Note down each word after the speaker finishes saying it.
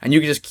And you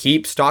can just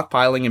keep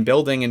stockpiling and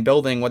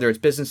building, whether it's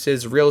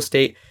businesses, real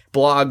estate,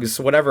 blogs,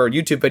 whatever,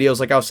 YouTube videos,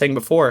 like I was saying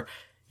before.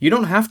 You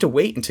don't have to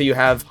wait until you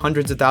have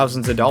hundreds of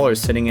thousands of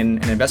dollars sitting in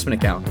an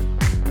investment account.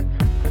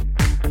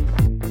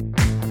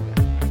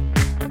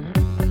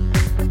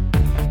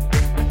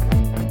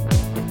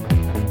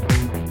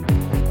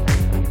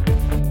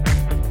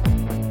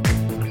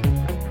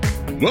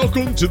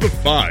 Welcome to The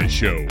FI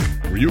Show,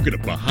 where you get a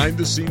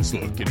behind-the-scenes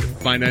look into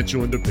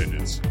financial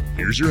independence.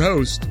 Here's your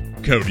host,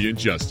 Cody and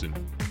Justin.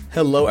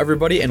 Hello,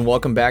 everybody, and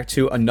welcome back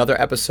to another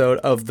episode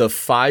of The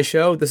FI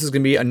Show. This is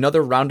going to be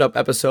another roundup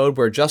episode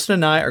where Justin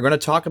and I are going to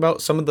talk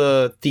about some of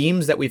the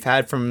themes that we've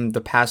had from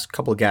the past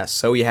couple of guests.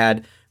 So we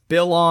had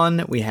Bill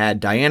on, we had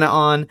Diana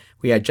on,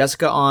 we had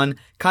Jessica on,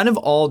 kind of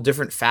all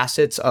different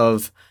facets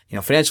of,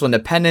 financial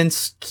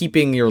independence,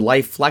 keeping your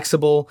life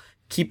flexible,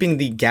 keeping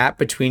the gap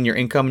between your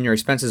income and your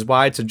expenses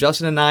wide. So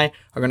Justin and I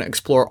are going to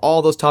explore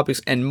all those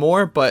topics and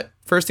more. But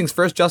first things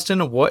first,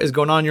 Justin, what is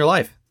going on in your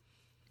life?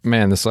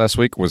 Man, this last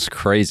week was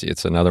crazy.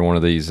 It's another one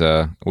of these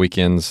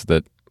weekends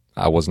that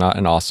I was not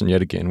in Austin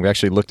yet again. We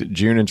actually looked at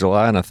June and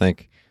July, and I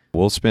think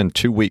we'll spend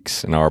 2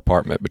 weeks in our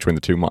apartment between the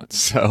 2 months.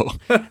 So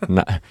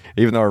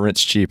even though our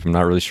rent's cheap, I'm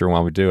not really sure why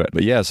we do it.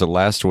 But yeah, so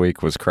last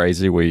week was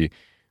crazy. We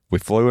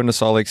flew into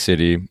Salt Lake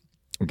City,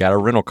 got a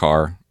rental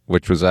car,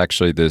 which was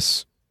actually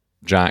this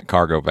giant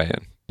cargo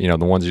van. The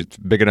ones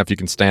big enough you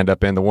can stand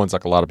up in, the ones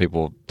like a lot of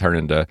people turn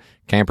into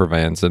camper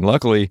vans. And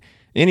luckily,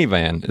 any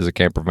van is a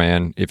camper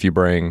van if you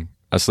bring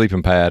a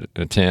sleeping pad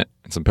and a tent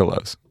and some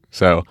pillows.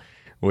 So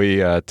we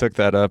took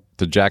that up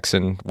to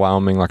Jackson,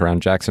 Wyoming, like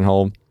around Jackson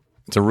Hole.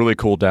 It's a really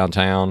cool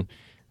downtown.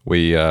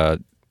 We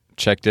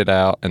checked it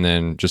out and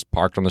then just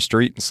parked on the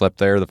street and slept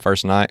there the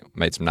first night.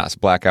 Made some nice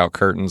blackout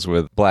curtains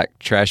with black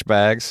trash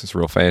bags. It's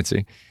real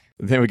fancy.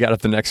 Then we got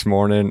up the next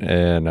morning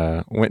and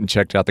went and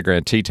checked out the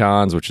Grand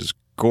Tetons, which is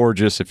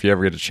gorgeous if you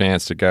ever get a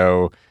chance to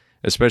go,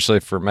 especially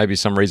for maybe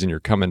some reason you're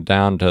coming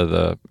down to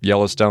the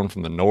Yellowstone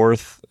from the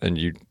north and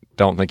you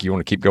don't think you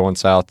want to keep going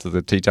south to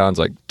the Tetons.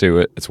 Like, do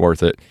it. It's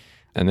worth it.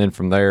 And then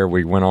from there,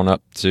 we went on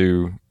up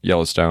to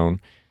Yellowstone.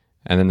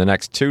 And then the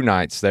next 2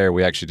 nights there,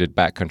 we actually did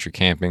backcountry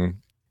camping.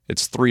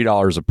 It's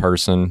 $3 a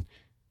person.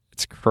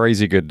 It's a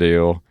crazy good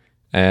deal.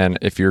 And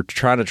if you're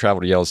trying to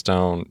travel to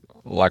Yellowstone,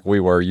 like we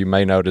were, you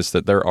may notice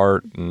that there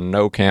are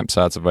no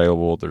campsites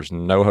available. There's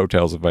no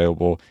hotels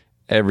available.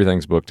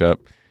 Everything's booked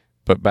up.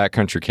 But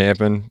backcountry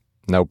camping,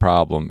 no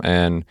problem.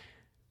 And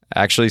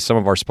actually, some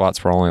of our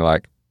spots were only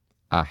like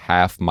a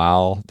half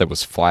mile that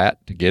was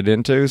flat to get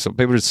into. So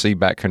people just see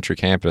backcountry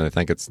camping and they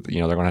think it's,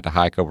 they're going to have to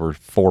hike over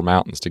 4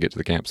 mountains to get to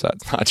the campsite.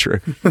 It's not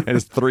true. And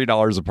it's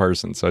 $3 a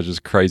person. So it's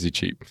just crazy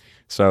cheap.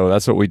 So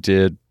that's what we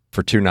did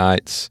for 2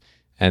 nights.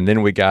 And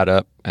then we got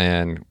up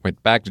and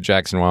went back to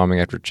Jackson, Wyoming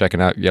after checking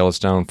out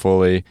Yellowstone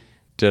fully.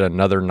 Did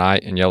another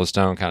night in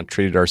Yellowstone, kind of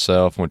treated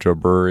ourselves, went to a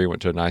brewery,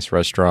 went to a nice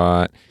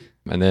restaurant,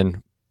 and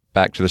then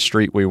back to the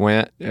street we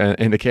went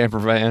in the camper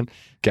van.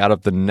 Got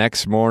up the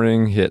next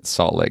morning, hit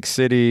Salt Lake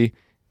City,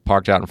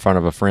 parked out in front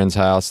of a friend's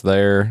house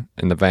there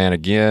in the van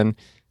again.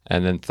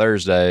 And then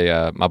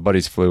Thursday, my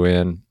buddies flew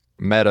in,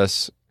 met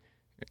us,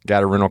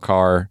 got a rental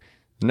car.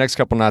 The next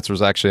couple nights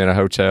was actually in a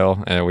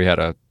hotel, and we had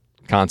a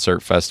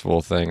concert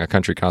festival thing, a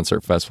country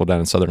concert festival down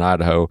in southern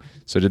Idaho.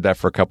 So did that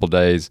for a couple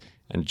days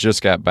and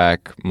just got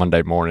back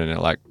Monday morning at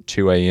like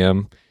 2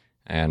 a.m.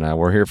 And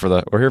we're here for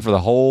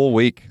the whole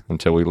week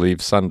until we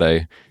leave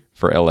Sunday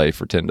for LA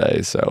for 10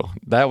 days. So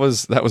that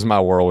was my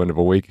whirlwind of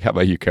a week. How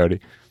about you, Cody?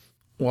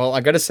 Well,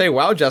 I got to say,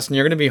 wow, Justin,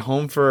 you're going to be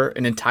home for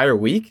an entire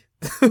week?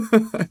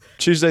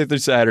 Tuesday through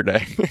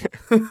Saturday.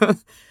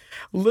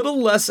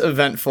 Little less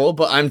eventful,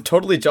 but I'm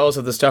totally jealous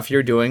of the stuff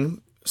you're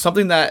doing.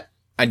 Something that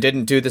I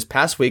didn't do this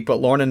past week, but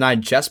Lauren and I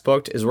just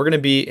booked, is we're going to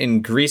be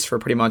in Greece for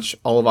pretty much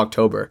all of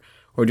October.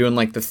 We're doing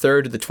like the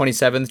 3rd to the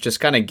 27th, just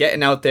kind of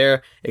getting out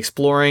there,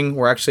 exploring.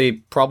 We're actually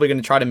probably going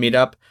to try to meet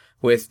up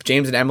with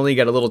James and Emily,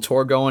 get a little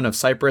tour going of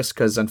Cyprus,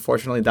 because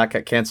unfortunately that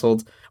got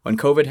canceled when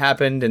COVID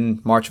happened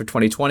in March of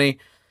 2020.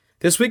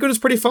 This week was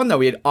pretty fun, though.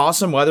 We had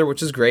awesome weather,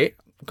 which is great.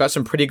 Got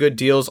some pretty good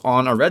deals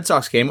on a Red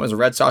Sox game. It was a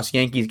Red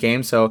Sox-Yankees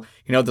game, so,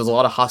 there's a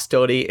lot of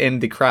hostility in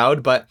the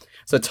crowd, but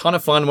it's a ton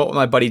of fun. Went with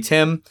my buddy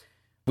Tim.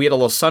 We had a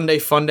little Sunday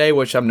fun day,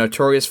 which I'm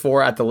notorious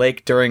for at the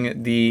lake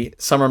during the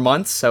summer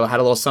months. So I had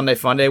a little Sunday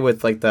fun day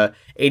with like the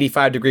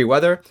 85-degree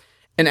weather.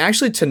 And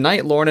actually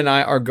tonight, Lauren and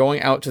I are going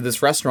out to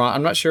this restaurant.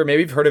 I'm not sure,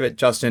 maybe you've heard of it,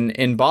 Justin,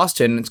 in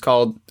Boston. It's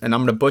called, and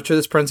I'm going to butcher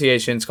this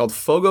pronunciation, it's called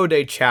Fogo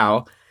de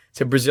Chao.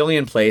 It's a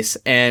Brazilian place,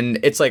 and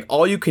it's like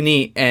all you can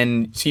eat.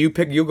 And so you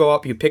go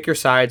up, you pick your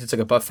sides. It's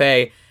like a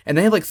buffet, and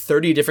they have like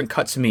 30 different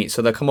cuts of meat.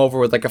 So they'll come over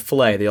with like a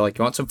filet. They're like,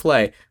 you want some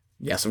filet?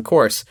 Yes, of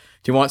course.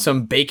 Do you want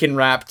some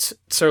bacon-wrapped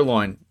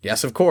sirloin?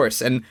 Yes, of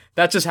course. And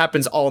that just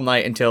happens all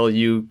night until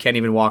you can't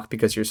even walk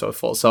because you're so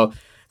full. So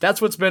that's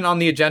what's been on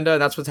the agenda.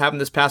 That's what's happened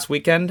this past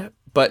weekend.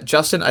 But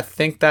Justin, I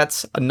think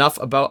that's enough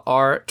about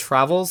our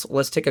travels.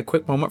 Let's take a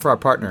quick moment for our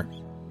partner.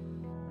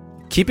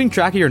 Keeping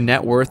track of your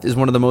net worth is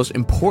one of the most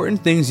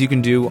important things you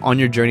can do on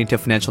your journey to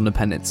financial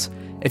independence.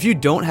 If you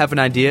don't have an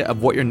idea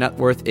of what your net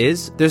worth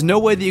is, there's no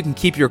way that you can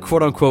keep your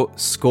quote-unquote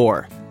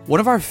score. One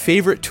of our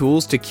favorite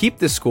tools to keep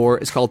this score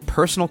is called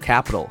Personal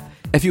Capital.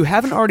 If you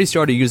haven't already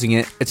started using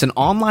it, it's an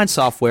online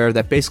software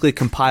that basically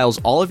compiles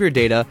all of your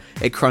data,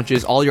 it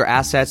crunches all your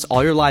assets,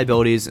 all your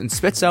liabilities, and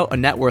spits out a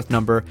net worth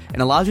number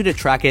and allows you to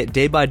track it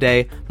day by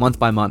day, month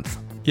by month.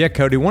 Yeah,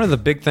 Cody, one of the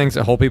big things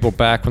that hold people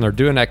back when they're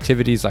doing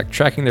activities like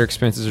tracking their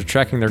expenses or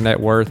tracking their net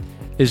worth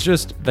is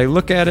just they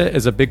look at it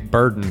as a big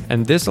burden.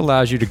 And this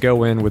allows you to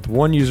go in with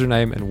one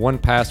username and one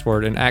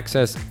password and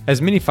access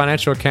as many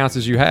financial accounts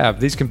as you have.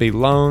 These can be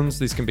loans,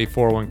 these can be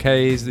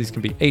 401ks, these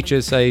can be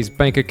HSAs,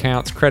 bank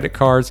accounts, credit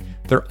cards.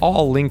 They're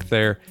all linked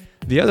there.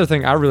 The other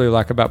thing I really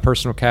like about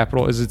Personal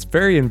Capital is it's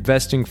very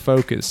investing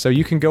focused. So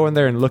you can go in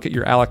there and look at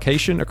your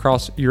allocation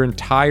across your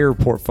entire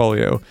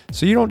portfolio.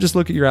 So you don't just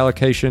look at your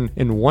allocation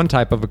in one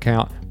type of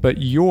account, but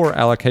your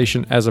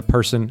allocation as a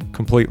person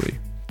completely.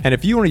 And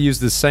if you want to use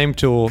the same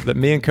tool that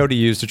me and Cody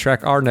use to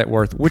track our net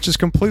worth, which is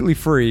completely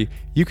free,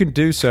 you can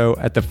do so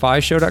at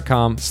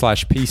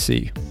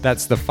thefishow.com/PC.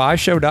 That's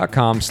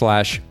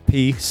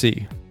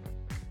thefishow.com/PC.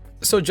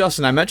 So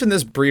Justin, I mentioned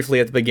this briefly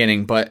at the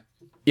beginning, but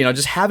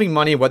just having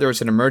money, whether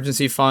it's an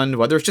emergency fund,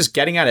 whether it's just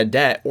getting out of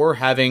debt or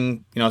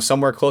having,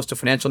 somewhere close to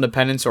financial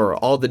independence or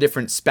all the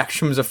different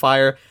spectrums of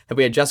FIRE that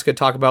we had Jessica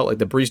talk about, like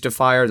the Barista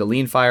FIRE, the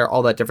Lean FIRE,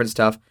 all that different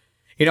stuff.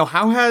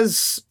 How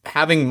has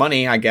having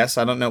money, I guess,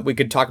 I don't know, we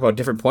could talk about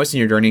different points in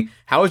your journey.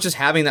 How has just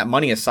having that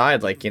money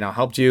aside,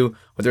 helped you,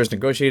 whether it's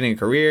negotiating a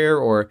career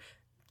or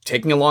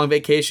taking a long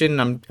vacation?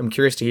 I'm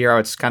curious to hear how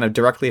it's kind of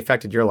directly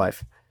affected your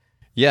life.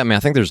 Yeah, I mean, I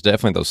think there's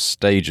definitely those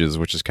stages,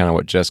 which is kind of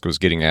what Jessica was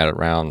getting at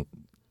around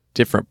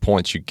different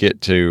points you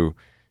get to.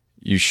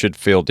 You should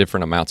feel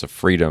different amounts of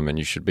freedom and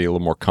you should be a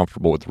little more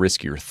comfortable with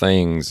riskier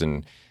things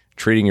and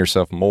treating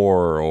yourself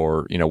more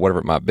or, whatever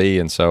it might be.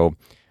 And so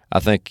I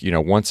think,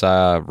 once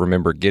I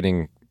remember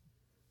getting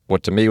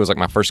what to me was like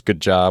my first good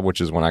job,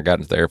 which is when I got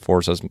into the Air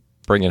Force, I was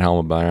bringing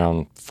home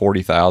around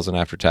 $40,000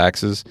 after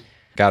taxes,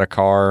 got a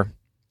car,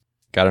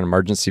 got an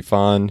emergency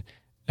fund,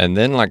 and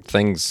then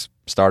things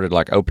started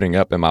opening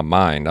up in my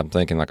mind. I'm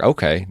thinking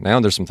okay, now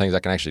there's some things I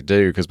can actually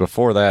do, because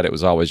before that it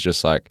was always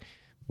just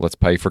let's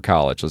pay for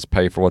college, let's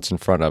pay for what's in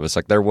front of us.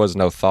 There was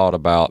no thought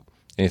about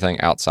anything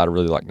outside of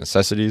really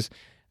necessities.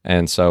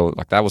 And so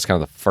that was kind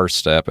of the first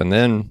step. And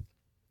then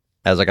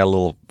as I got a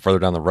little further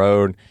down the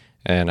road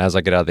and as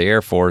I get out of the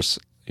Air Force,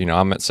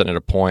 I'm sitting at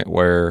a point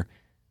where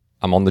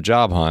I'm on the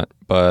job hunt,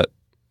 but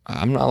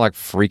I'm not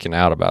freaking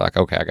out about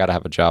okay, I got to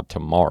have a job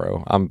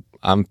tomorrow.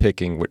 I'm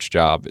picking which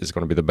job is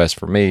going to be the best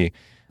for me,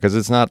 because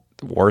it's not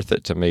worth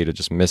it to me to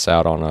just miss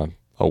out on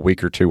a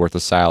week or two worth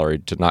of salary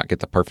to not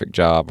get the perfect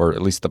job, or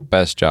at least the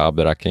best job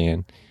that I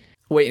can.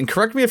 Wait, and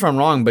correct me if I'm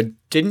wrong, but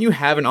didn't you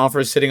have an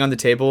offer sitting on the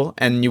table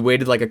and you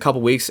waited a couple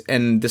weeks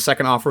and the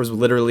second offer was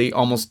literally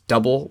almost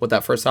double what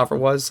that first offer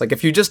was?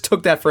 If you just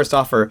took that first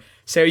offer,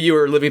 say you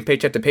were living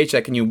paycheck to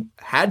paycheck and you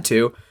had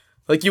to,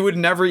 you would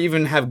never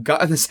even have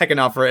gotten the second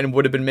offer and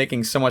would have been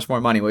making so much more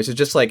money, which is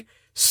just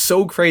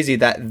so crazy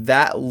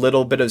that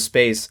little bit of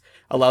space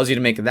allows you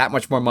to make that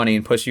much more money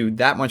and push you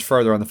that much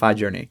further on the FI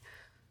journey.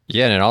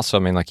 Yeah, and it also,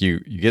 you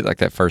get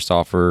that first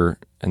offer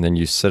and then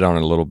you sit on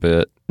it a little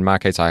bit. In my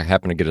case, I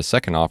happened to get a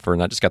second offer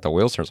and I just got the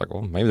wheels turned. It's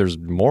well, maybe there's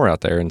more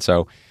out there. And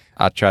so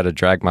I tried to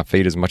drag my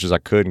feet as much as I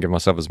could and give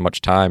myself as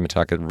much time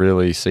until I could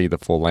really see the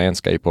full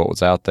landscape, what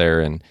was out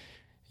there. And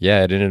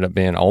yeah, it ended up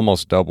being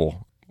almost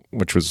double,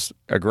 which was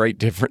a great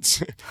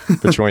difference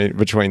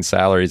between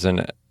salaries.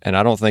 And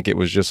I don't think it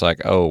was just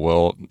oh,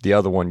 well, the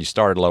other one you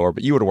started lower,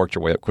 but you would have worked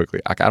your way up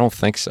quickly. I don't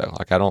think so.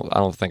 I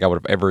don't think I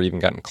would have ever even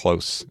gotten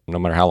close, no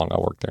matter how long I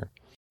worked there.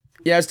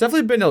 Yeah, it's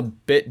definitely been a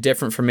bit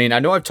different for me. And I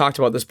know I've talked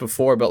about this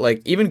before,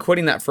 but even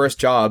quitting that first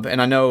job, and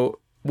I know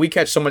we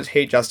catch so much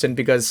hate, Justin,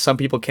 because some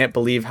people can't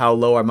believe how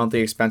low our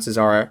monthly expenses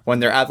are when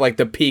they're at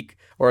the peak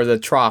or the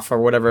trough or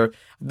whatever,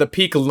 the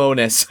peak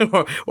lowness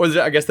or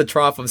I guess the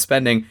trough of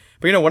spending.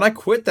 But when I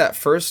quit that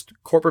first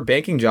corporate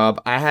banking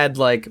job, I had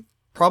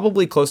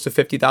probably close to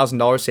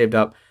 $50,000 saved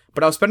up,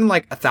 but I was spending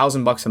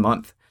 $1,000 a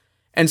month.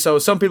 And so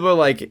some people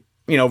are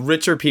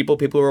richer people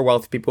who are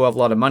wealthy, people who have a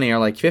lot of money are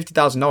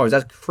 $50,000.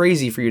 That's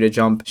crazy for you to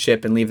jump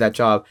ship and leave that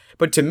job.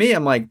 But to me,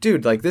 I'm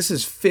dude, this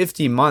is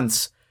 50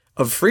 months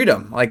of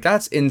freedom.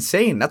 That's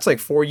insane. That's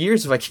 4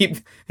 years if I keep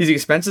these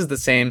expenses the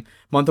same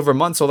month over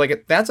month. So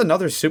that's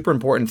another super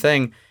important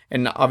thing.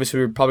 And obviously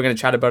we're probably going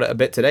to chat about it a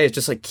bit today. It's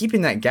just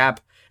keeping that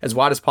gap as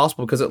wide as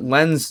possible, because it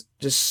lends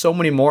just so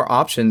many more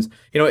options.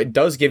 It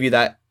does give you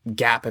that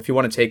gap if you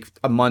want to take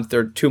a month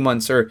or 2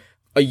 months or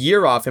a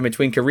year off in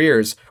between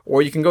careers,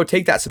 or you can go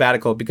take that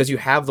sabbatical because you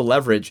have the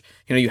leverage.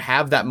 You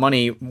have that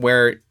money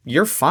where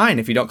you're fine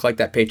if you don't collect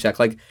that paycheck.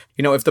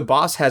 If the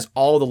boss has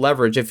all the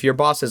leverage, if your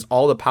boss has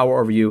all the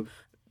power over you,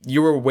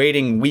 you were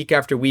waiting week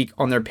after week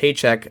on their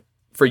paycheck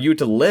for you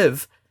to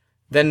live,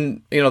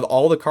 then,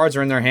 all the cards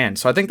are in their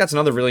hands. So I think that's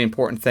another really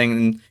important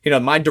thing.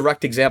 And, my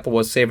direct example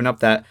was saving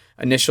up that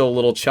initial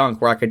little chunk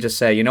where I could just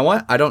say, you know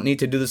what, I don't need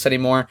to do this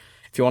anymore.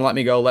 if you want to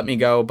let me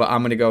go, but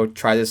I'm going to go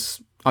try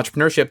this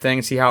entrepreneurship thing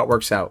and see how it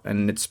works out.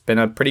 And it's been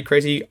a pretty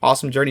crazy,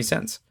 awesome journey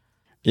since.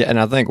 Yeah, and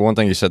I think one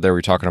thing you said there,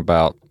 we're talking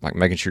about like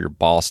making sure your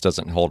boss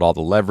doesn't hold all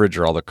the leverage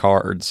or all the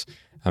cards.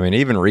 I mean,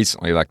 even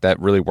recently, like that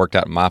really worked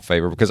out in my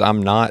favor because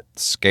I'm not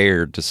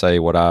scared to say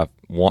what I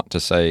want to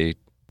say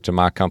to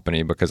my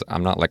company because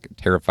I'm not like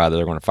terrified that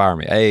they're going to fire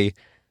me. A,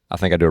 I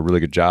think I do a really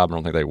good job. I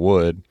don't think they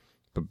would.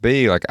 But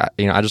B, like, I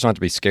just don't have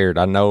to be scared.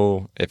 I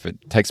know if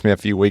it takes me a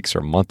few weeks or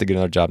a month to get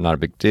another job, not a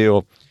big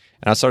deal.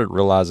 And I started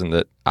realizing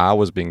that I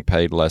was being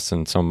paid less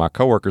than some of my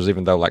coworkers,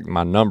 even though like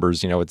my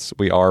numbers,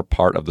 we are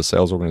part of the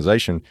sales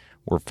organization.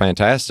 We're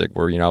fantastic.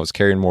 I was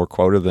carrying more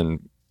quota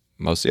than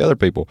most of the other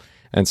people.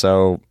 And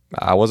so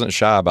I wasn't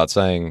shy about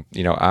saying,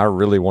 I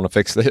really want to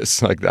fix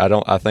this. Like,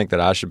 I think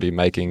that I should be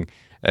making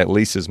at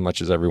least as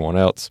much as everyone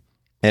else.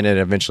 And it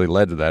eventually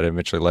led to that. It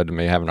eventually led to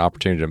me having an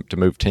opportunity to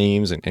move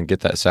teams and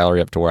get that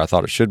salary up to where I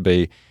thought it should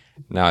be.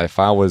 Now, if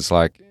I was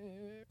like,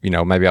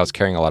 maybe I was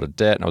carrying a lot of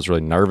debt and I was really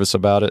nervous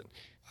about it,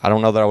 I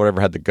don't know that I would ever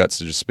had the guts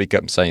to just speak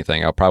up and say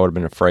anything. I probably would have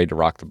been afraid to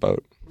rock the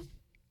boat.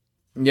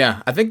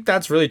 Yeah, I think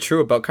that's really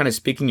true about kind of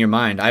speaking your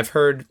mind. I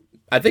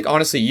think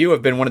honestly, you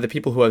have been one of the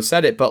people who have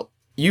said it, but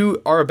you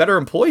are a better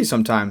employee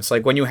sometimes.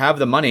 Like when you have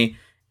the money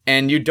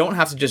and you don't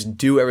have to just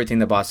do everything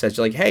the boss says.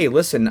 You're like, hey,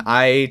 listen,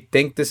 I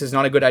think this is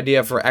not a good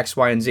idea for X,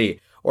 Y, and Z.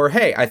 Or,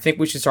 hey, I think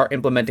we should start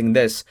implementing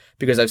this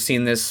because I've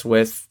seen this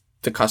with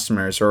the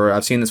customers or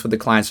I've seen this with the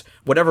clients,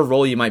 whatever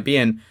role you might be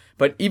in.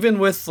 But even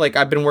with, like,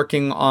 I've been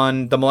working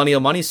on the Millennial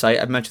Money site.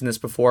 I've mentioned this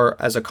before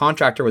as a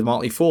contractor with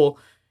Motley Fool.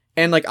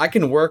 And, like, I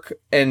can work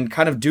and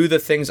kind of do the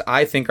things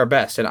I think are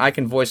best. And I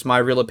can voice my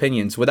real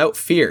opinions without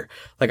fear.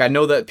 Like, I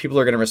know that people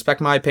are going to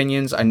respect my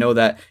opinions. I know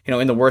that,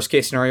 in the worst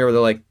case scenario where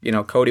they're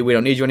like, Cody, we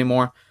don't need you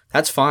anymore.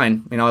 That's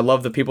fine. I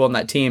love the people on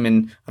that team.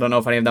 And I don't know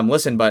if any of them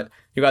listen, but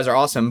you guys are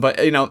awesome. But,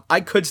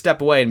 I could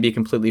step away and be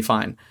completely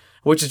fine,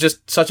 which is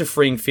just such a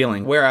freeing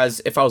feeling.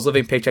 Whereas if I was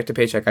living paycheck to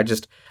paycheck,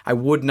 I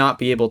would not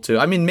be able to.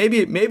 I mean,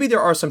 maybe there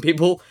are some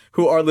people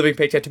who are living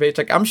paycheck to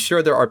paycheck. I'm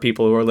sure there are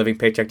people who are living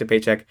paycheck to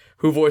paycheck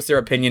who voice their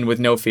opinion with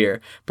no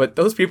fear. But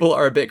those people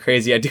are a bit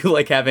crazy. I do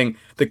like having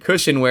the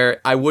cushion where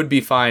I would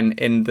be fine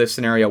in the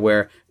scenario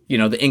where,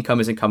 the income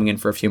isn't coming in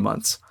for a few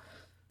months.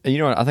 You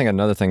know what? I think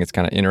another thing that's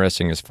kind of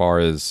interesting as far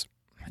as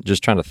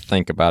just trying to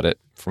think about it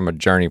from a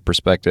journey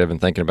perspective and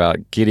thinking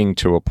about getting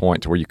to a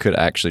point to where you could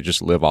actually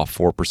just live off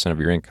 4% of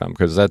your income,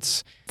 because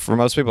that's, for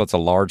most people, it's a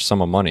large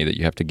sum of money that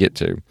you have to get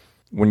to.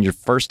 When you're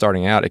first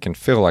starting out, it can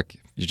feel like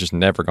you're just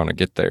never going to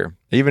get there.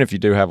 Even if you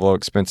do have low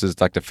expenses,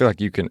 like to feel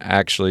like you can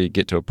actually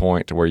get to a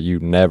point to where you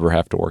never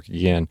have to work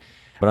again.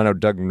 But I know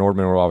Doug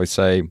Nordman will always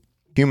say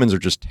humans are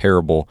just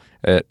terrible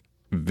at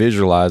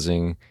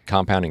visualizing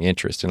compounding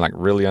interest and like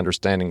really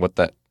understanding what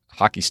that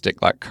hockey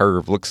stick like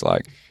curve looks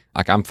like.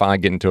 Like I'm finally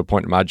getting to a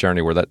point in my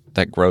journey where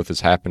that growth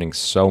is happening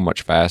so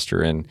much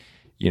faster. And,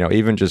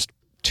 even just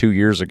 2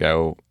 years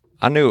ago,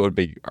 I knew it would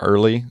be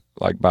early,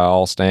 like by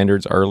all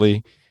standards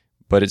early,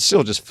 but it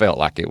still just felt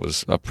like it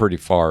was a pretty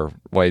far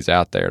ways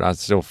out there. And I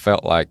still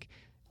felt like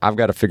I've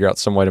got to figure out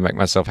some way to make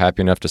myself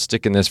happy enough to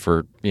stick in this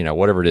for,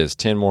 whatever it is,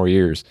 10 more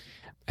years.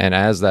 And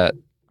as that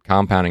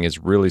compounding has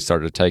really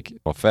started to take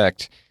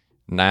effect,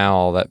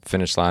 now that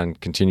finish line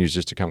continues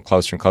just to come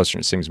closer and closer,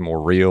 and it seems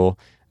more real.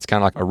 It's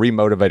kind of like a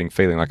remotivating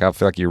feeling. Like I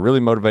feel like you're really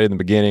motivated in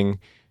the beginning,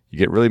 you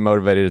get really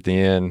motivated at the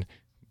end,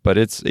 but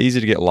it's easy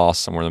to get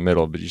lost somewhere in the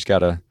middle. But you just got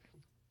to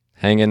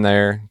hang in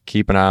there,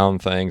 keep an eye on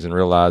things, and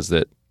realize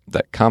that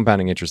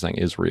compounding interest thing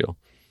is real.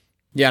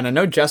 Yeah, and I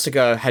know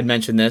Jessica had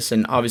mentioned this,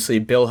 and obviously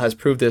Bill has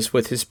proved this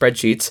with his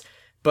spreadsheets.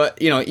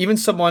 But, even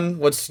someone,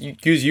 let's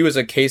use you as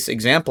a case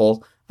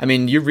example. I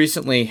mean, you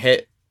recently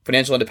hit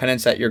financial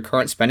independence at your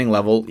current spending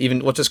level. Even,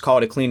 let's just call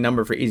it a clean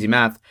number for easy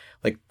math,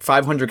 like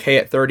 $500K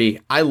at 30.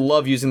 I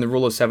love using the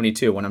rule of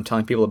 72 when I'm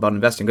telling people about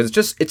investing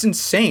because it's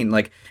insane.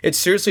 Like it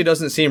seriously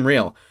doesn't seem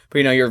real. But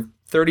you're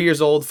 30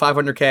 years old,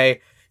 500K,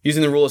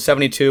 using the rule of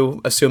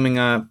 72, assuming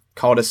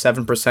call it a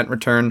 7%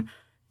 return.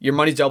 Your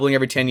money's doubling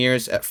every 10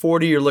 years. At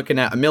 40, you're looking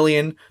at $1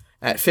 million.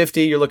 At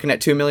 50, you're looking at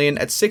 $2 million.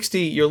 At 60,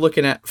 you're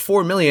looking at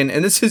 $4 million.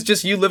 And this is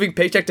just you living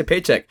paycheck to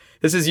paycheck.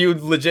 This is you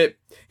legit.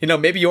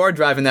 Maybe you are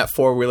driving that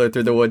four-wheeler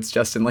through the woods,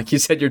 Justin, like you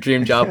said your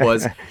dream job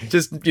was.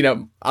 Just,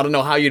 I don't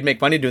know how you'd make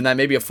money doing that.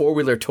 Maybe a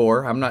four-wheeler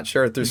tour. I'm not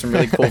sure, through some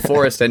really cool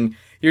forest, and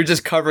you're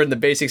just covering the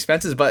base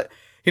expenses. But,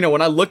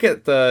 when I look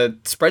at the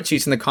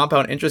spreadsheets and the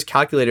compound interest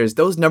calculators,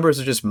 those numbers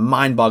are just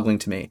mind-boggling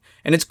to me.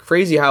 And it's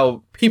crazy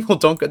how people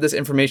don't get this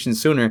information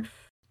sooner.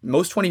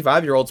 Most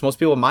 25-year-olds, most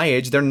people my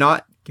age, they're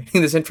not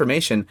getting this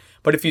information.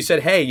 But if you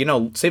said, hey,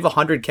 save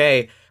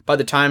 $100K by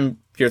the time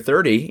you're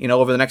 30,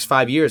 over the next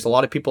 5 years, a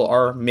lot of people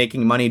are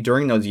making money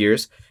during those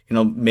years,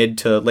 mid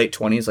to late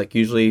 20s. Like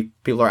usually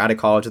people are out of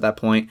college at that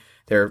point.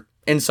 They're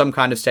in some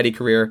kind of steady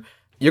career.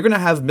 You're going to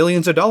have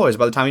millions of dollars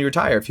by the time you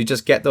retire if you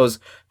just get those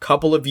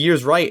couple of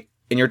years right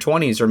in your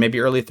 20s or maybe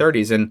early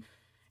 30s. And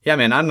yeah,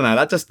 man, I don't know.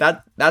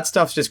 That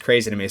stuff's just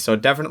crazy to me. So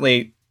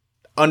definitely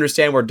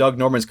understand where Doug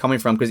Nordman's coming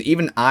from, because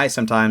even I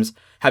sometimes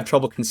have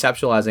trouble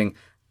conceptualizing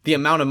the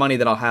amount of money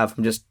that I'll have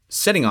from just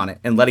sitting on it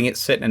and letting it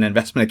sit in an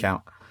investment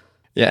account.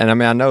 Yeah, and I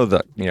mean, I know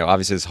that,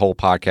 obviously this whole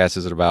podcast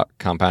isn't about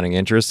compounding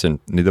interest, and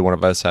neither one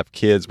of us have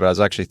kids, but I was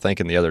actually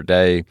thinking the other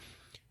day,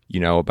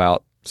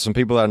 about some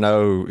people that I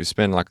know who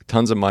spend like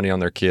tons of money on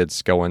their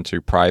kids going to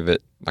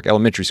private, like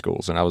elementary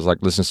schools, and I was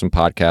like listening to some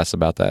podcasts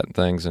about that and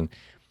things, and,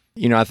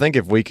 I think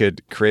if we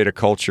could create a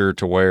culture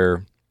to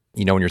where,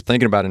 when you're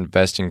thinking about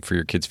investing for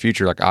your kids'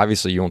 future, like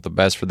obviously you want the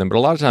best for them, but a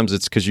lot of times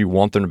it's because you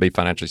want them to be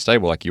financially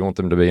stable. Like you want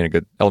them to be in a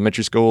good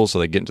elementary school so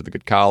they get into the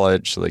good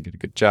college, so they get a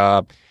good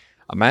job.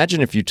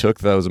 Imagine if you took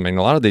those. I mean,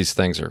 a lot of these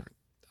things are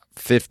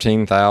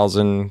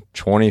 $15,000,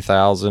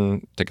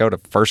 $20,000 to go to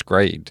first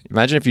grade.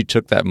 Imagine if you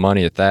took that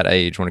money at that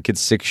age when a kid's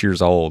 6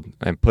 years old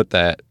and put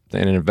that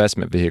in an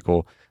investment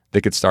vehicle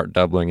that could start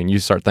doubling, and you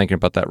start thinking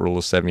about that rule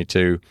of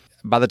 72.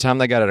 By the time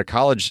they got out of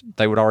college,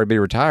 they would already be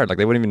retired. Like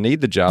they wouldn't even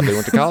need the job they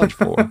went to college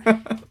for.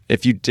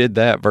 If you did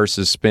that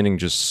versus spending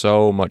just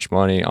so much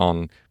money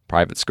on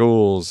private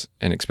schools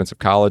and expensive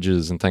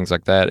colleges and things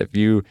like that, if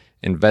you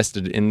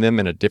invested in them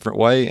in a different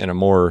way, in a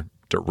more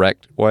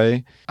direct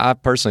way, I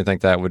personally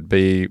think that would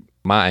be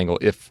my angle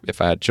if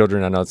I had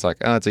children. I know it's like,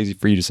 it's easy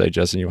for you to say,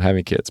 Justin, you don't have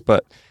any kids,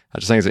 but I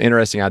just think it's an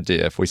interesting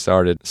idea if we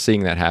started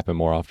seeing that happen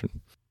more often.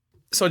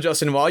 So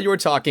Justin, while you were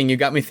talking, you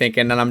got me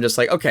thinking, and I'm just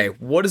like, okay,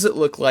 what does it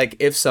look like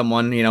if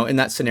someone, in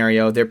that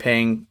scenario, they're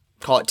paying,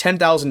 call it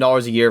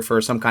 $10,000 a year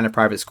for some kind of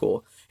private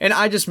school. And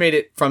I just made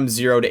it from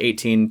 0 to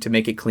 18 to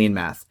make it clean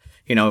math.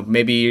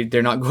 Maybe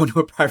they're not going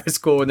to a private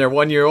school when they're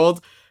 1 year old,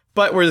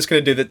 but we're just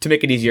going to do that to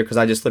make it easier because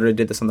I just literally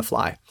did this on the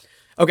fly.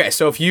 Okay,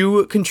 so if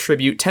you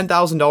contribute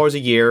 $10,000 a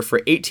year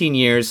for 18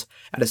 years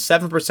at a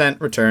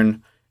 7%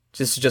 return,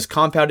 just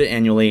compound it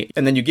annually,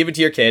 and then you give it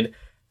to your kid,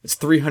 it's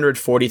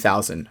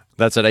 $340,000.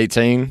 That's at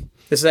 18?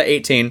 This is at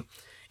 18.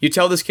 You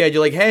tell this kid,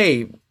 you're like,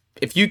 hey,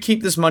 if you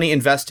keep this money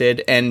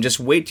invested and just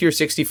wait till you're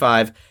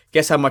 65,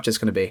 guess how much it's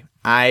going to be?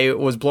 I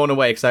was blown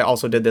away because I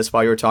also did this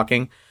while you were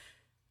talking.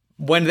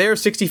 When they're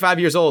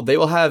 65 years old, they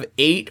will have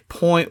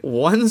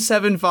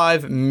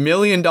 $8.175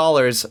 million.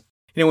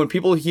 When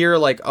people hear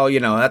like, oh,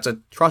 that's a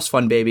trust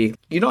fund, baby.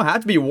 You don't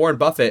have to be Warren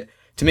Buffett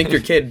to make your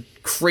kid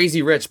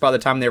crazy rich by the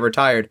time they're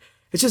retired.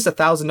 It's just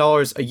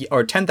 $1,000 a year,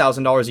 or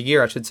 $10,000 a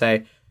year, I should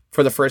say,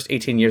 for the first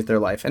 18 years of their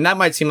life. And that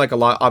might seem like a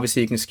lot.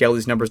 Obviously, you can scale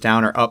these numbers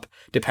down or up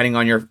depending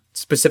on your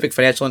specific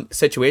financial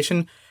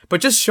situation.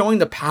 But just showing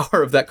the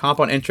power of that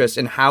compound interest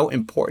and how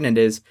important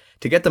it is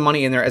to get the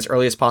money in there as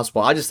early as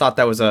possible. I just thought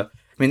that was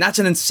that's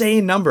an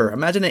insane number.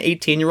 Imagine an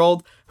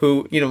 18-year-old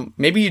who,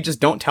 maybe you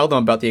just don't tell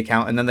them about the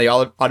account and then they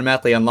all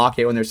automatically unlock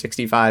it when they're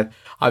 65.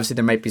 Obviously,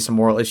 there might be some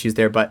moral issues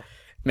there, but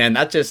man,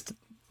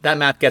 that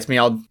math gets me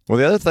all. Well,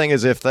 the other thing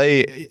is if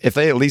they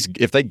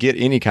get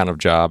any kind of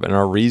job and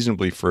are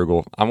reasonably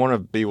frugal, I want to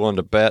be willing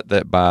to bet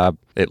that by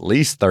at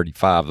least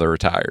 35 they're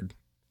retired.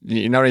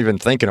 You're not even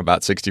thinking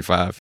about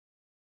 65.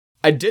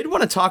 I did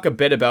want to talk a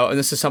bit about, and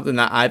this is something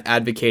that I've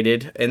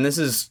advocated, and this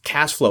is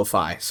cash flow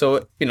FI.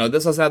 So,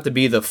 this doesn't have to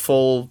be the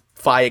full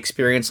FI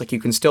experience. Like you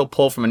can still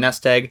pull from a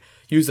nest egg,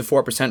 use the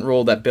 4%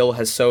 rule that Bill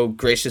has so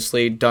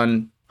graciously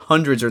done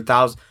hundreds or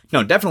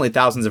definitely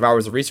thousands of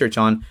hours of research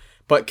on.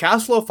 But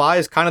cash flow FI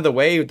is kind of the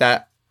way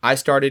that I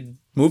started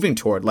moving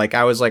toward. Like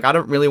I was like, I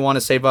don't really want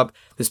to save up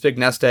this big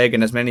nest egg.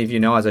 And as many of you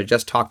know, as I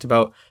just talked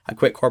about, I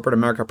quit corporate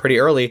America pretty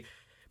early.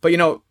 But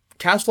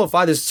cash flow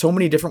FI, there's so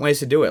many different ways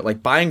to do it,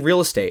 like buying real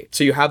estate.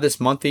 So you have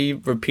this monthly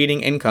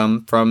repeating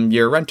income from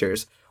your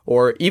renters,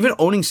 or even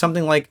owning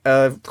something like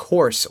a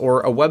course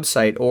or a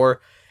website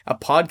or a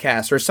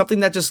podcast or something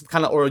that just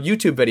or a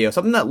YouTube video,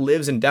 something that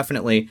lives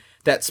indefinitely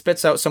that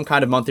spits out some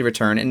kind of monthly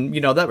return. And,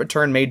 that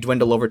return may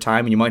dwindle over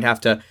time and you might have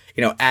to,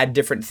 add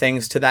different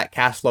things to that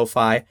cash flow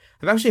FI.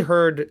 I've actually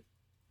heard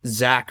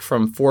Zach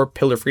from 4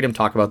 Pillar Freedom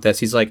talk about this.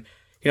 He's like,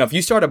 if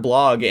you start a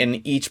blog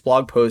and each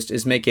blog post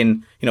is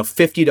making,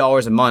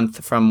 $50 a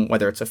month from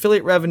whether it's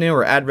affiliate revenue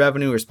or ad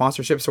revenue or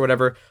sponsorships or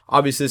whatever.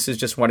 Obviously, this is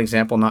just one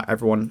example. Not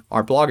everyone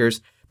are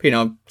bloggers. But,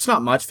 it's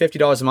not much,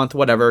 $50 a month,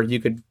 whatever. You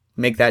could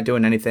make that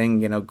doing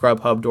anything,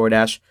 Grubhub,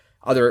 DoorDash,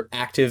 other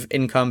active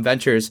income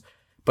ventures.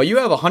 But you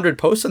have 100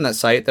 posts on that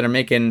site that are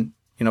making,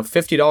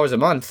 $50 a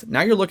month.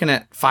 Now you're looking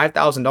at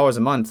 $5,000 a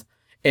month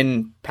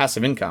in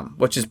passive income,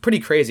 which is pretty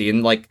crazy.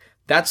 And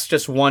that's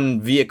just one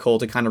vehicle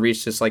to kind of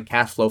reach this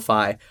cash flow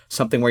FI,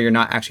 something where you're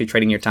not actually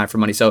trading your time for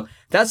money. So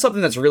that's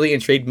something that's really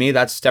intrigued me.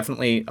 That's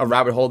definitely a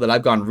rabbit hole that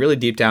I've gone really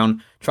deep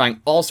down,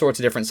 trying all sorts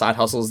of different side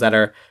hustles that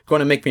are going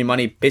to make me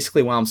money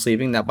basically while I'm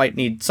sleeping that might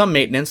need some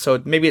maintenance.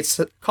 So maybe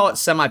call it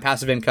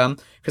semi-passive income,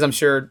 because I'm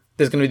sure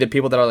there's going to be the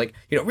people that are like,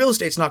 real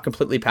estate's not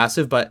completely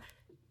passive, but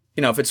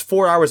if it's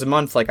 4 hours a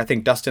month, like I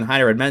think Dustin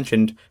Heiner had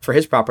mentioned for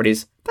his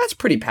properties, that's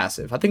pretty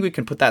passive. I think we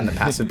can put that in the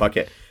passive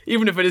bucket,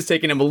 even if it is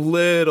taking him a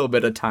little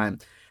bit of time.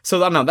 So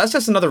I don't know, that's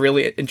just another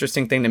really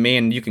interesting thing to me.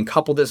 And you can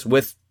couple this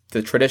with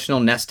the traditional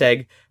nest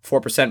egg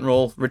 4%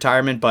 rule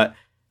retirement, but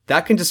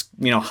that can just,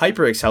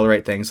 hyper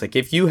accelerate things. Like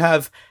if you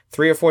have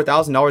 $3,000 or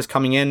 $4,000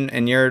 coming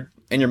in your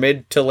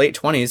mid to late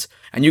 20s,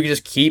 and you can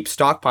just keep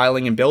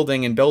stockpiling and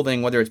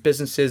building, whether it's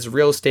businesses,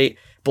 real estate,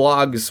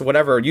 blogs,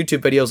 whatever, YouTube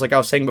videos, like I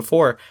was saying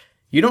before,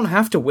 you don't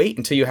have to wait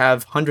until you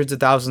have hundreds of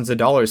thousands of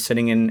dollars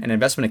sitting in an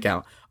investment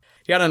account.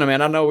 Yeah, I don't know,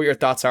 man. I don't know what your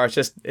thoughts are.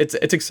 It's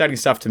exciting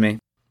stuff to me.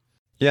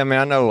 Yeah, I mean,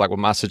 I know like with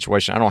my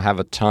situation, I don't have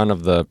a ton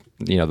of the,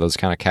 those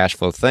kind of cash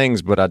flow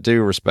things, but I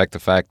do respect the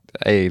fact,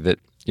 that,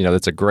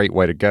 that's a great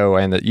way to go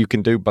and that you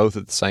can do both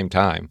at the same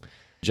time.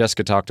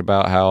 Jessica talked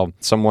about how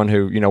someone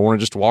who, want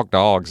to just walk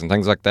dogs and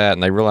things like that,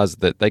 and they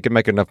realized that they could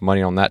make enough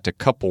money on that to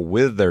couple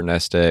with their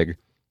nest egg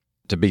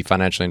to be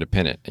financially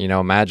independent.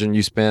 Imagine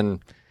you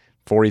spend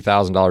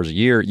 $40,000 a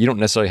year. You don't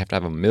necessarily have to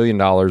have $1 million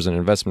in an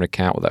investment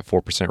account with that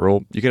 4%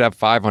 rule. You could have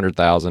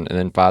 $500,000 and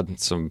then find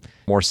some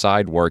more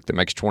side work that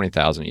makes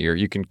 $20,000 a year.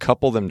 You can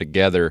couple them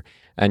together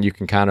and you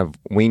can kind of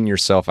wean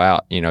yourself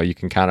out. You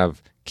can kind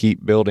of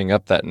keep building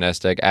up that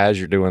nest egg as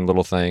you're doing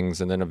little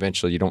things, and then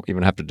eventually you don't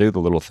even have to do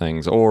the little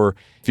things. Or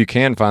if you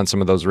can find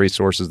some of those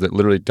resources that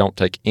literally don't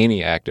take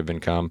any active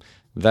income,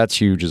 that's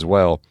huge as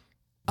well.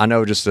 I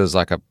know just as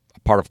like a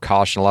part of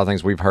caution, a lot of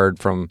things we've heard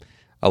from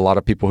a lot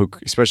of people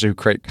especially who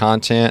create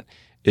content,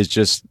 is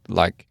just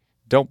like,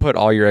 don't put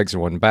all your eggs in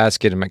one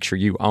basket and make sure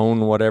you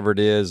own whatever it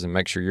is and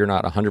make sure you're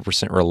not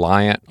 100%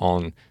 reliant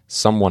on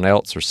someone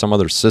else or some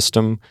other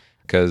system.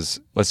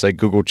 Because let's say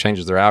Google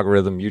changes their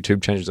algorithm,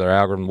 YouTube changes their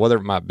algorithm,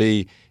 whatever it might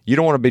be, you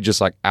don't want to be just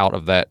like out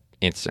of that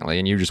instantly,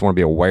 and you just want to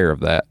be aware of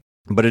that.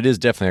 But it is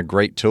definitely a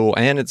great tool,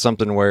 and it's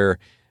something where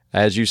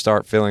as you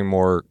start feeling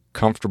more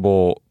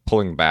comfortable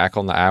pulling back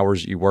on the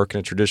hours you work in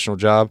a traditional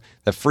job,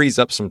 that frees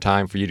up some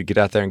time for you to get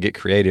out there and get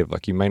creative.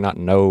 Like you may not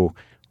know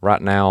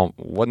right now,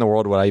 what in the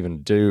world would I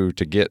even do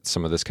to get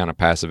some of this kind of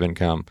passive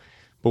income?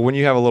 But when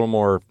you have a little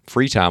more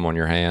free time on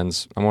your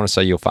hands, I want to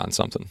say you'll find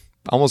something.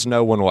 Almost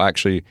no one will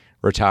actually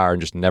retire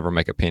and just never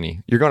make a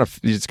penny.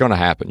 It's going to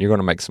happen. You're going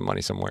to make some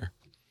money somewhere.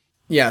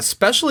 Yeah,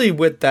 especially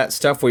with that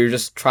stuff where you're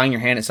just trying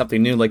your hand at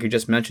something new, like you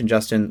just mentioned,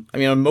 Justin. I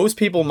mean, most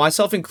people,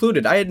 myself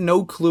included, I had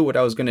no clue what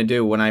I was going to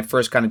do when I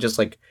first kind of just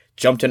like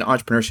jumped into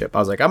entrepreneurship. I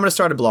was like, I'm going to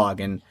start a blog,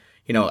 and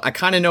I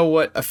kind of know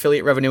what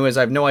affiliate revenue is.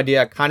 I have no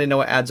idea. I kind of know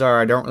what ads are.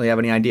 I don't really have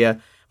any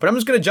idea, but I'm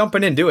just going to jump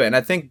in and do it. And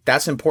I think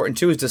that's important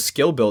too, is the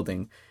skill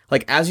building.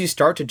 Like as you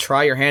start to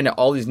try your hand at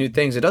all these new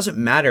things, it doesn't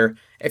matter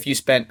if you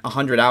spent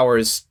 100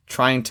 hours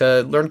trying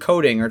to learn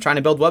coding or trying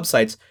to build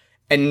websites,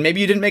 and maybe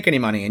you didn't make any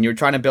money and you're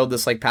trying to build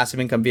this like passive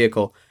income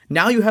vehicle.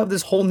 Now you have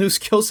this whole new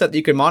skill set that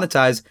you can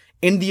monetize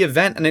in the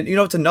event. And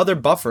it's another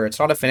buffer. It's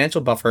not a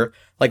financial buffer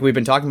like we've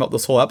been talking about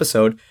this whole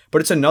episode, but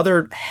it's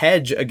another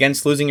hedge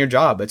against losing your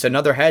job. It's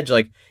another hedge.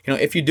 Like,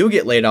 if you do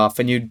get laid off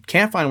and you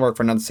can't find work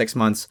for another 6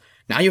 months,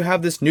 now you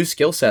have this new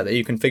skill set that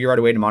you can figure out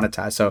a way to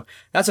monetize. So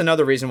that's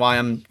another reason why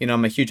I'm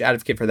a huge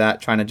advocate for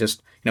that, trying to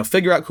just,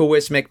 figure out cool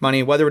ways to make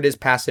money, whether it is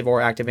passive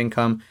or active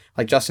income.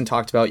 Like Justin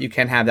talked about, you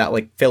can have that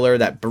like filler,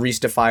 that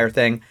barista fire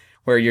thing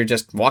where you're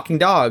just walking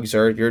dogs,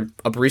 or you're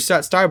a barista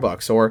at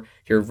Starbucks, or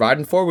you're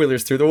riding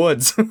four-wheelers through the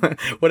woods,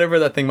 whatever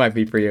that thing might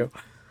be for you.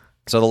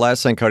 So the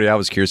last thing, Cody, I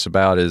was curious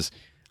about is,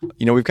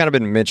 we've kind of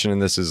been mentioning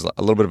this as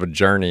a little bit of a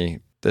journey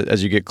that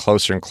as you get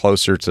closer and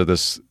closer to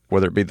this,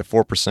 whether it be the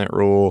 4%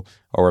 rule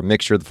or a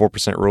mixture of the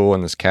 4% rule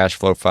and this cash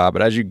flow 5,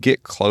 but as you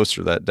get closer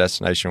to that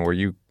destination where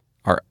you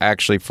are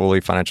actually fully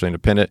financially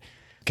independent,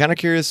 kind of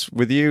curious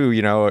with you,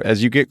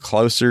 as you get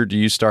closer, do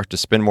you start to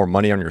spend more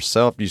money on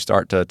yourself? Do you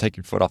start to take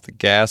your foot off the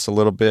gas a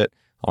little bit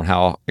on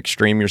how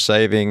extreme you're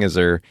saving? Is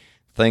there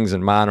things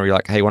in mind where you're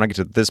like, hey, when I get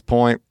to this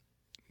point,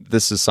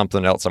 this is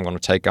something else I'm going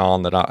to take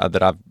on that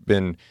I've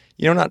been,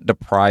 not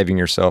depriving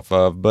yourself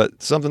of,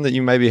 but something that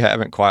you maybe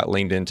haven't quite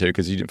leaned into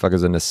because you didn't feel like it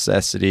was a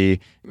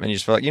necessity, and you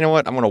just feel like, you know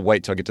what, I'm going to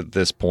wait till I get to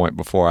this point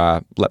before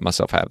I let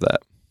myself have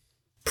that.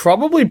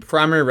 Probably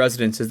primary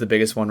residence is the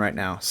biggest one right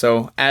now.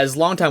 So as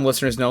longtime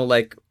listeners know,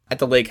 like at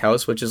the lake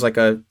house, which is like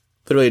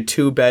literally a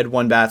 2-bed,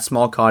 1-bath,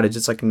 small cottage,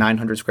 it's like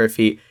 900 square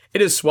feet.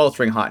 It is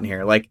sweltering hot in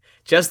here. Like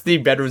just the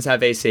bedrooms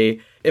have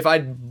AC. If I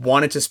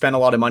wanted to spend a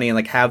lot of money and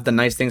like have the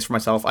nice things for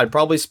myself, I'd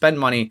probably spend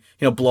money,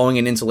 blowing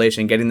in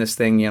insulation, getting this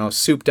thing,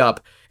 souped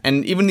up.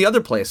 And even the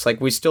other place, like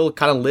we still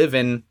kind of live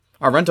in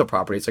our rental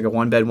property. It's like a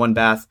 1-bed,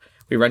 1-bath.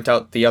 We rent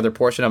out the other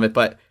portion of it,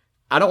 but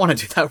I don't want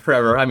to do that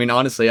forever. I mean,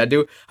 honestly, I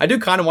do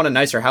kind of want a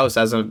nicer house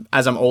as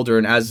I'm older,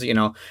 and as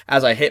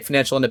I hit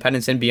financial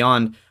independence and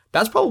beyond.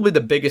 That's probably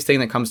the biggest thing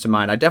that comes to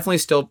mind. I definitely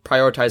still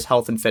prioritize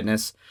health and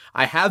fitness.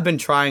 I have been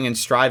trying and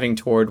striving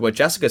toward what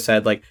Jessica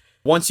said. Like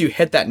once you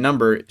hit that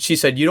number, she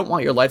said, you don't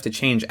want your life to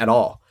change at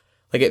all.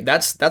 Like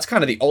that's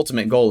kind of the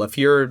ultimate goal. If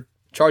you're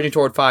charging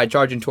toward 5,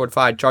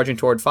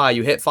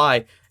 you hit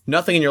 5,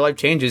 nothing in your life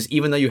changes,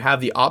 even though you have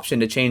the option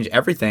to change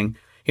everything.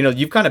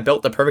 You've kind of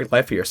built the perfect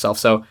life for yourself.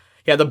 So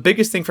yeah, the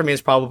biggest thing for me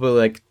is probably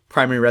like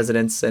primary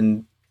residence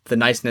and the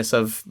niceness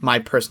of my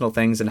personal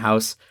things and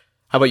house.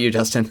 How about you,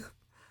 Justin?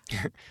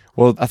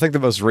 Well, I think the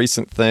most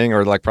recent thing,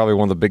 or like probably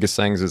one of the biggest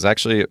things, is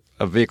actually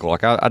a vehicle.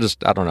 Like I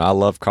don't know. I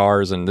love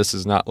cars, and this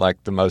is not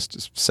like the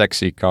most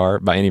sexy car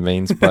by any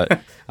means,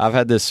 but I've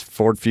had this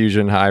Ford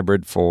Fusion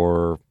hybrid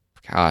for,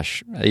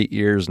 8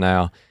 years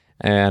now.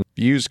 And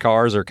used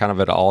cars are kind of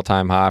at an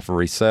all-time high for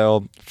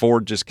resale.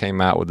 Ford just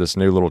came out with this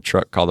new little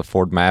truck called the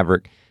Ford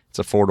Maverick. It's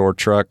a 4-door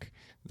truck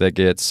that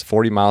gets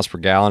 40 miles per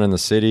gallon in the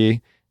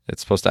city,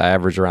 It's supposed to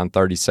average around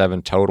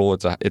 37 total.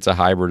 It's a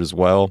hybrid as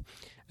well.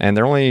 And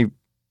they're only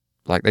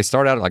they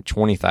start out at like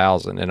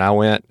 20,000. And I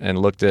went and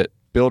looked at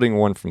building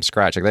one from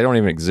scratch. Like they don't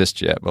even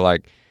exist yet, but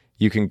like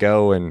you can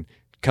go and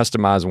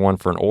customize one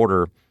for an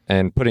order,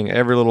 and putting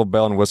every little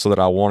bell and whistle that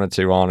I wanted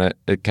to on it,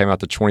 it came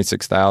out to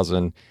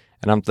 26,000.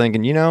 And I'm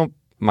thinking,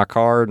 my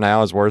car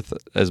now is worth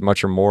as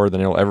much or more than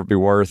it'll ever be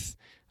worth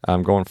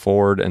going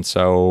forward. And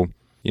so,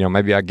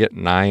 maybe I get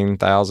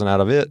 9,000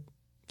 out of it.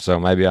 So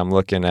maybe I'm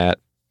looking at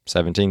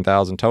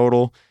 17,000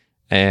 total,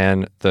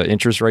 and the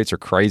interest rates are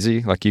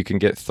crazy. Like you can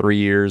get 3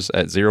 years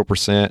at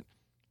 0%,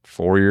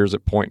 4 years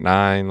at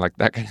 0.9, like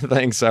that kind of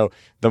thing. So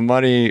the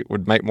money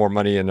would make more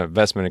money in an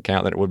investment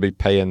account than it would be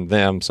paying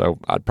them. So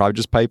I'd probably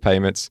just pay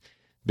payments,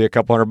 be a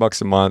couple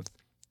 $100 a month.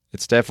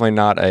 It's definitely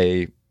not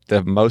the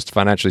most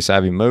financially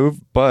savvy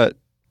move, but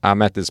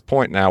I'm at this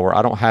point now where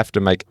I don't have to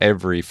make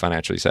every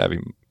financially savvy,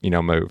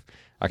 move.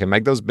 I can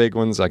make those big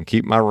ones. I can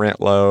keep my rent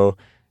low.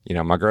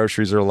 My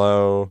groceries are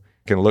low.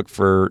 I can look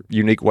for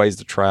unique ways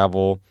to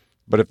travel.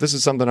 But if this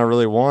is something I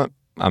really want,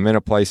 I'm in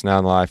a place now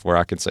in life where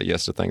I can say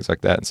yes to things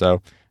like that. And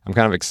so I'm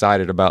kind of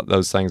excited about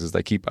those things as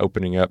they keep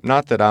opening up.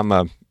 Not that I'm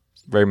a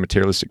very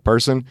materialistic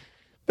person,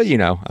 but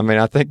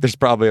I think there's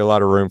probably a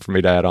lot of room for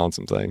me to add on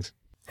some things.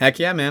 Heck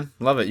yeah, man.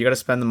 Love it. You got to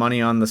spend the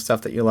money on the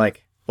stuff that you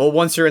like. Well,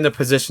 once you're in the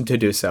position to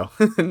do so,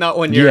 not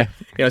when you're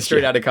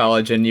straight out of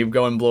college and you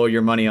go and blow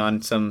your money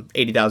on some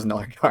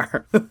 $80,000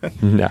 car.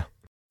 No.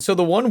 So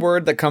the one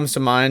word that comes to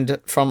mind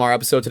from our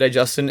episode today,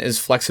 Justin, is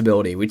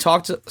flexibility. We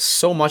talked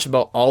so much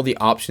about all the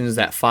options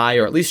that FI,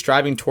 or at least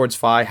striving towards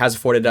FI, has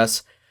afforded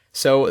us.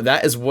 So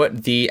that is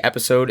what the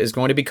episode is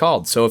going to be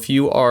called. So if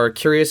you are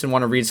curious and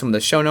want to read some of the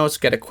show notes,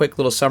 get a quick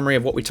little summary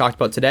of what we talked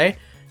about today,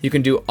 you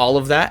can do all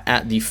of that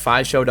at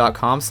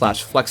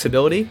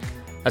thefishow.com/flexibility.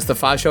 That's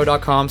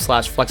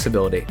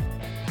thefishow.com/flexibility.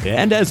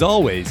 And as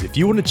always, if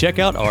you want to check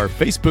out our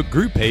Facebook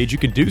group page, you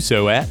can do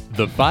so at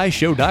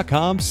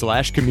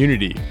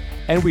thefishow.com/community.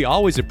 And we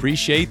always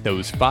appreciate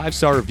those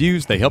 5-star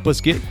reviews. They help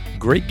us get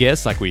great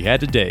guests like we had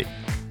today.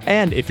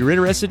 And if you're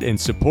interested in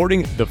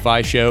supporting The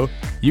Fi Show,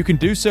 you can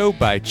do so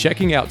by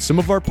checking out some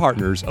of our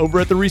partners over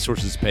at the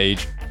resources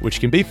page, which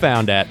can be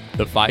found at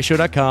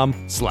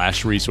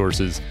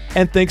thefishow.com/resources.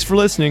 And thanks for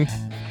listening.